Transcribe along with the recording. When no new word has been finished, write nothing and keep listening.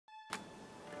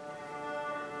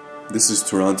This is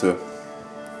Toronto.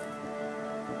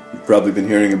 You've probably been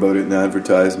hearing about it in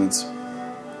advertisements.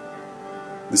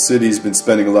 The city's been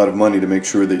spending a lot of money to make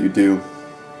sure that you do.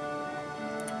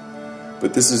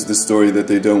 But this is the story that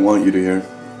they don't want you to hear.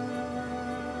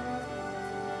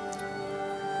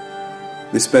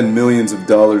 They spend millions of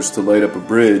dollars to light up a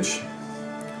bridge,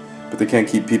 but they can't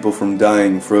keep people from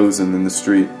dying frozen in the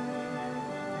street.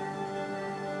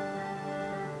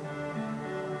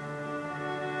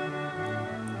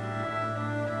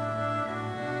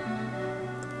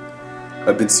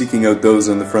 I've been seeking out those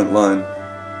on the front line,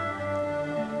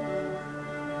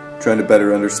 trying to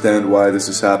better understand why this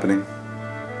is happening.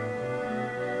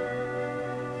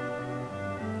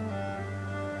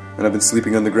 And I've been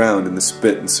sleeping on the ground in the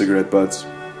spit and cigarette butts,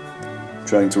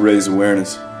 trying to raise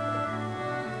awareness.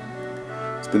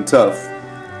 It's been tough,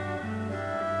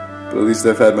 but at least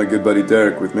I've had my good buddy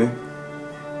Derek with me.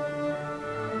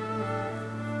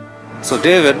 So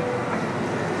David,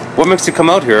 what makes you come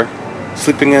out here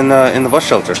sleeping in the bus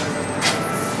shelter?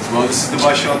 Well, this is the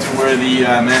bus shelter where the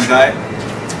man died.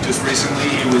 Just recently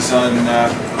he was on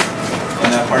that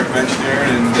park bench there,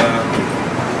 and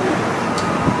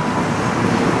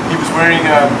he was wearing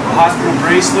a hospital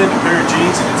bracelet, a pair of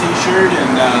jeans and a t-shirt,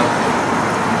 and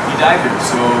he died here.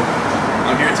 So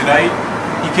I'm here tonight.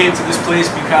 He came to this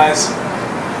place because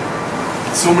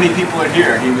so many people are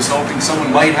here. He was hoping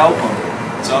someone might help him.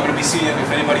 So I'm going to be seeing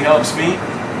if anybody helps me.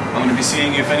 I'm going to be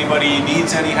seeing if anybody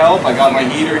needs any help. I got my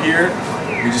heater here.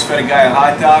 We just fed a guy a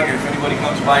hot dog, and if anybody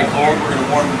comes by cold, we're going to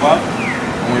warm them up.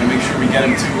 And we're going to make sure we get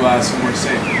them to somewhere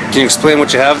safe. Can you explain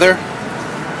what you have there?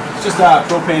 It's just a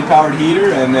propane-powered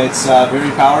heater, and it's very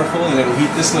powerful, and it'll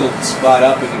heat this little spot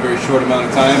up in a very short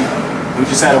amount of time. We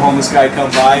just had a homeless guy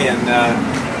come by, and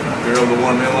we were able to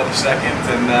warm him up a second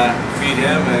and feed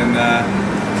him, and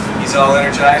he's all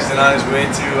energized and on his way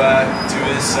to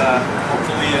his,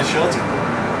 hopefully, shelter.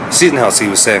 Seton House, he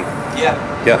was saying. Yeah.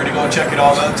 We're going to go check it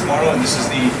all out tomorrow, and this is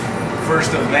the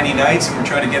first of many nights, and we're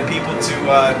trying to get people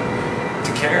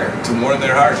to care, to warm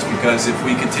their hearts, because if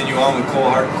we continue on with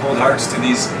cold hearts to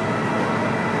these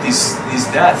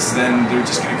deaths, then they're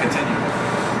just going to continue.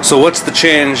 So what's the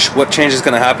change? What change is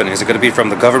going to happen? Is it going to be from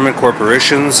the government,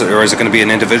 corporations, or is it going to be an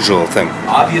individual thing?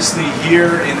 Obviously,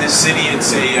 here in this city,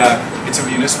 it's a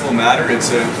municipal matter.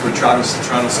 It's for Toronto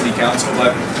City Council,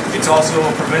 but it's also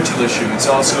a provincial issue. It's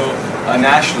also a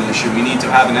national issue. We need to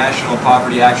have a national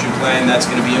poverty action plan that's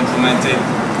going to be implemented.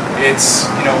 It's,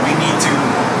 we need to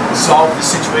solve the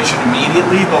situation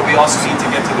immediately, but we also need to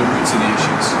get to the roots of the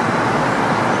issues.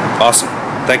 Awesome.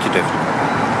 Thank you, David.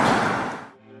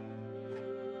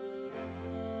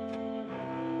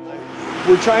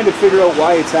 We're trying to figure out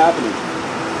why it's happening.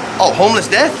 Oh, homeless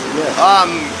death? Yeah.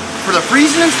 For the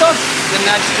freezing and stuff, then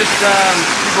that's just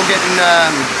people getting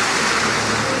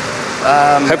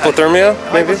hypothermia,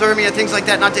 maybe? Hypothermia, things like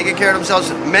that, not taking care of themselves,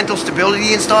 mental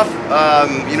stability and stuff.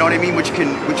 You know what I mean? Which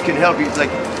can help you. Like,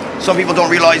 some people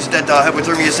don't realize that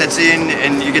hypothermia sets in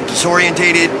and you get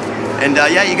disorientated, and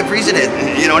yeah, you can freeze in it.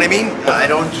 You know what I mean? I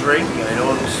don't drink. I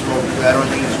don't smoke. I don't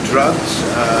use drugs.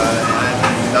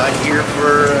 I'm not here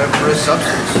for a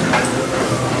substance.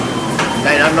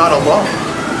 And I'm not alone.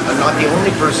 I'm not the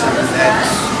only person that's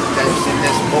in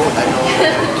this boat. I know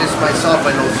just myself.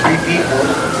 I know 3 people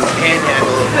who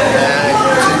panhandle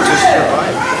to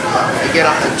survive. I get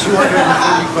 $235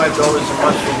 a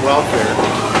month from welfare,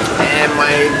 and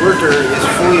my worker is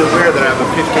fully aware that I have a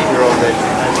 15-year-old that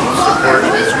I need support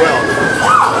as well.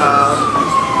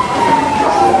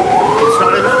 It's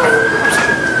not enough.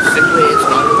 Simply, it's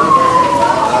not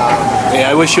enough. Hey,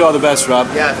 I wish you all the best, Rob.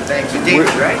 Yeah, thanks. David,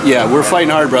 right? Yeah, we're fighting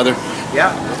hard, brother.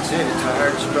 Yeah, that's it. It's a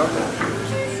hard struggle.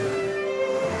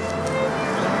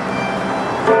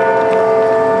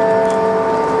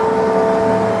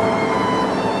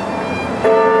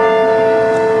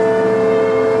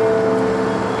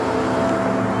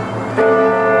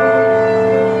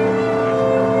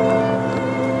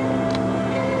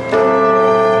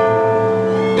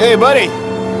 Hey, buddy.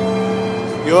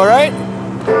 You all right?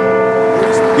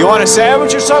 You want a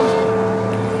sandwich or something?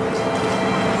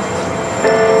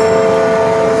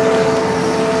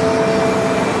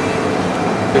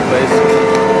 Good place.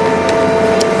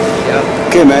 Yeah.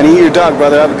 Okay, man. Eat your dog,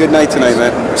 brother. Have a good night tonight,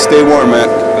 man. Stay warm, man.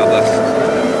 God bless.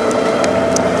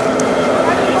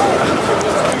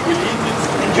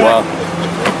 Wow.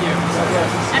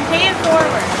 I'm paying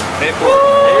forward. Pay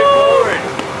forward.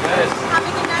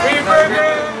 Have a good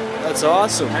night. That's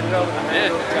awesome.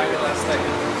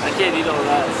 I can't eat all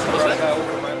that.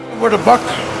 Where the buck?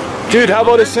 Dude, how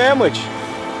about a sandwich?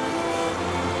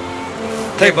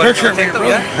 Take a picture of me,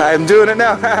 brother. I'm doing it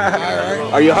now.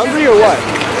 Are you hungry or what?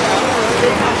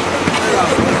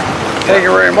 Thank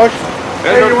you very much.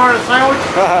 Hey, you want a sandwich?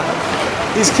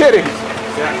 He's kidding. Take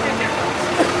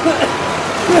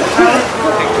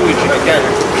two each if you can.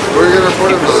 Where are you gonna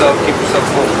put it? Keep yourself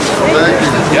full. Thank you.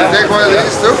 Can you take one of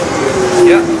these too?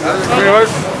 Yeah. Very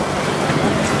much.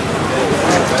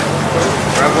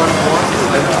 Grab one more.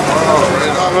 Oh,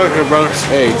 right on. Okay, brother.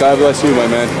 Hey, God bless you, my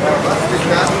man.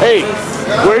 Hey,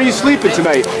 where are you sleeping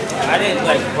tonight? I didn't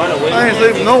like run away. I ain't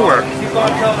sleeping nowhere.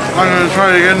 I'm gonna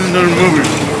try to get into the movie.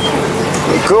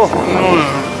 Cool.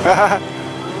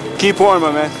 Keep warm,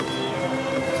 my man.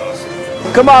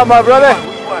 Come on, my brother.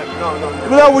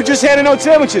 No, we're just handing out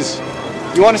sandwiches.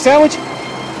 You want a sandwich?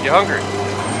 You hungry?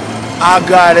 I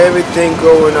got everything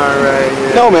going on right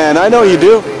here. No, man, I know you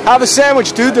do. Have a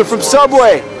sandwich, dude. They're from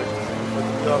Subway.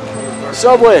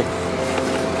 Subway.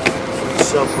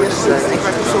 Subway sandwich.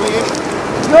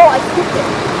 No, I cooked it.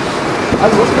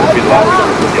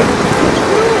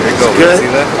 There you go. Good. See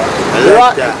that? I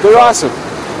like that. They're awesome.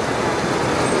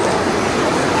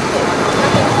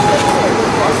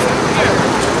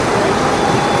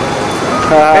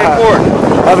 Pay for it.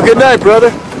 Have a good night,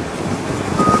 brother.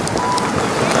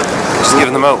 Just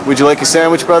giving them out. Would you like a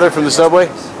sandwich, brother, from the Subway?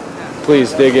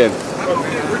 Please, dig in.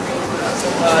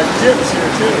 Jim's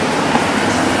here too.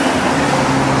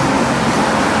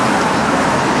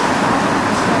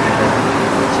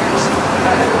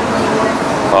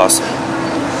 Awesome.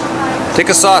 Take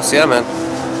a sauce, yeah, man.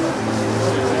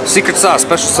 Secret sauce,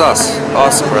 special sauce.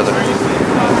 Awesome, brother.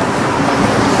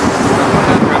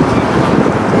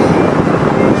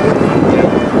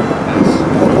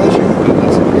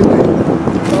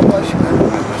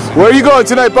 Where are you going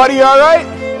tonight, buddy? You all right?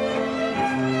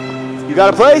 You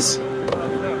got a place?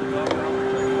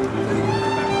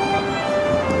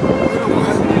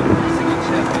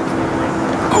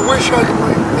 I wish I could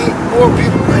meet more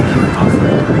people like you.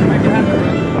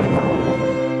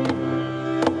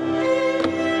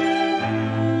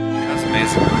 That's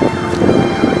amazing.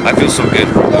 I feel so good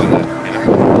from doing that. You know,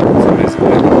 it's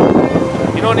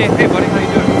amazing. You know, Nate, hey, buddy, how you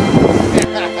doing?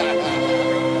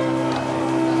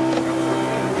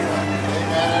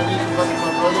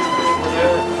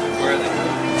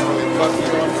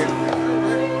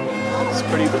 It's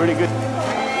pretty good.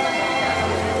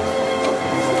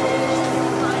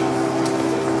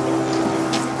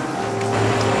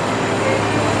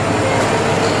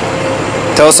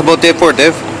 Tell us about day 4,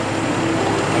 Dave.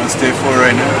 It's day 4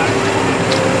 right now.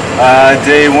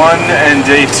 Day 1 and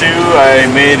day 2, I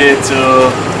made it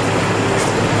till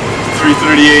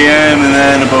 3:30 a.m. and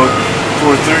then about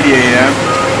 4:30 a.m.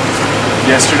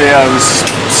 Yesterday I was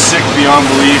sick beyond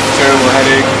belief, terrible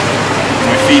headache.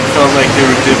 My feet felt like they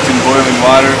were dipped in boiling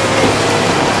water.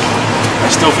 I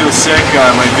still feel sick.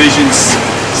 My vision's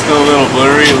still a little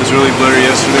blurry. It was really blurry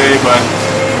yesterday, but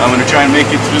I'm going to try and make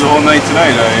it through the whole night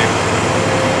tonight.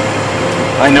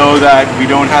 I know that we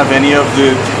don't have any of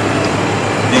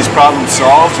these problems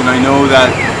solved, and I know that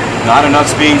not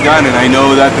enough's being done, and I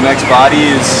know that the next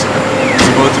body is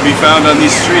about to be found on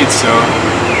these streets, so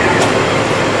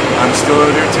I'm still out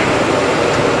here too.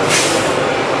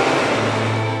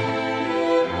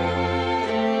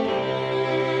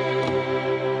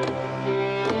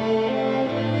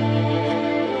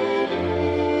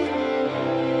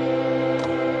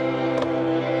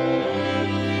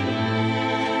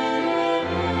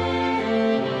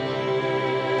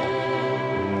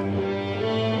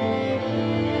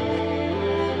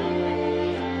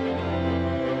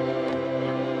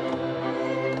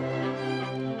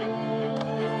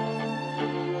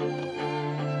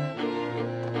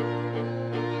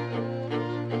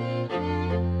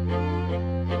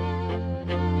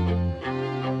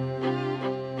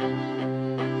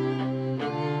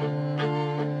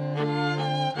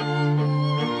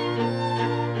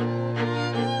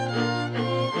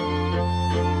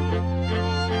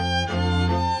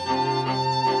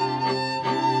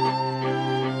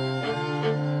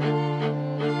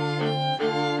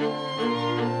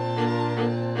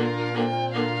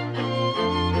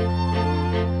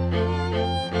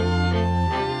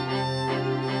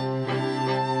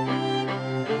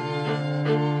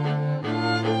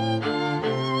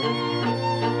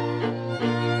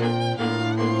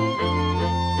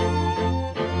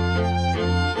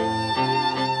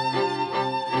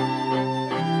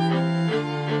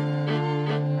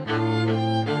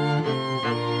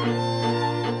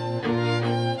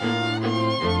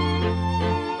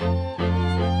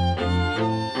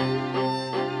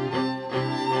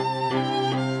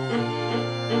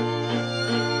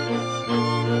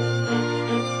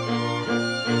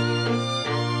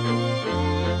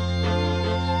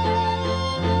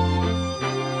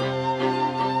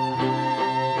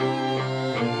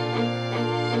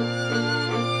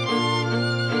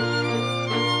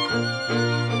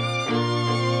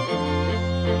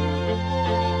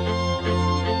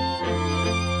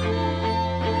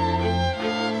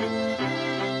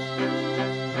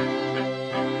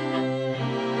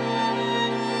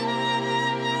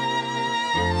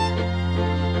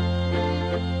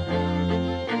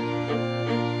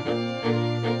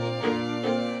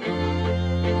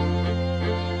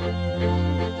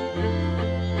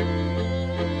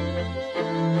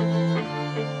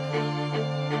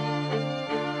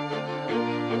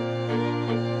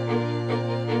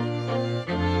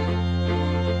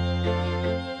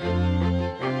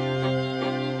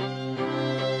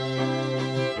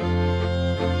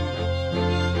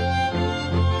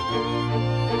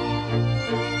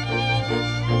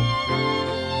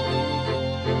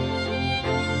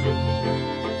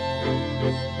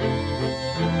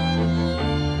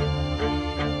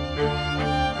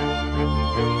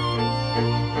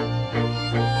 Bye.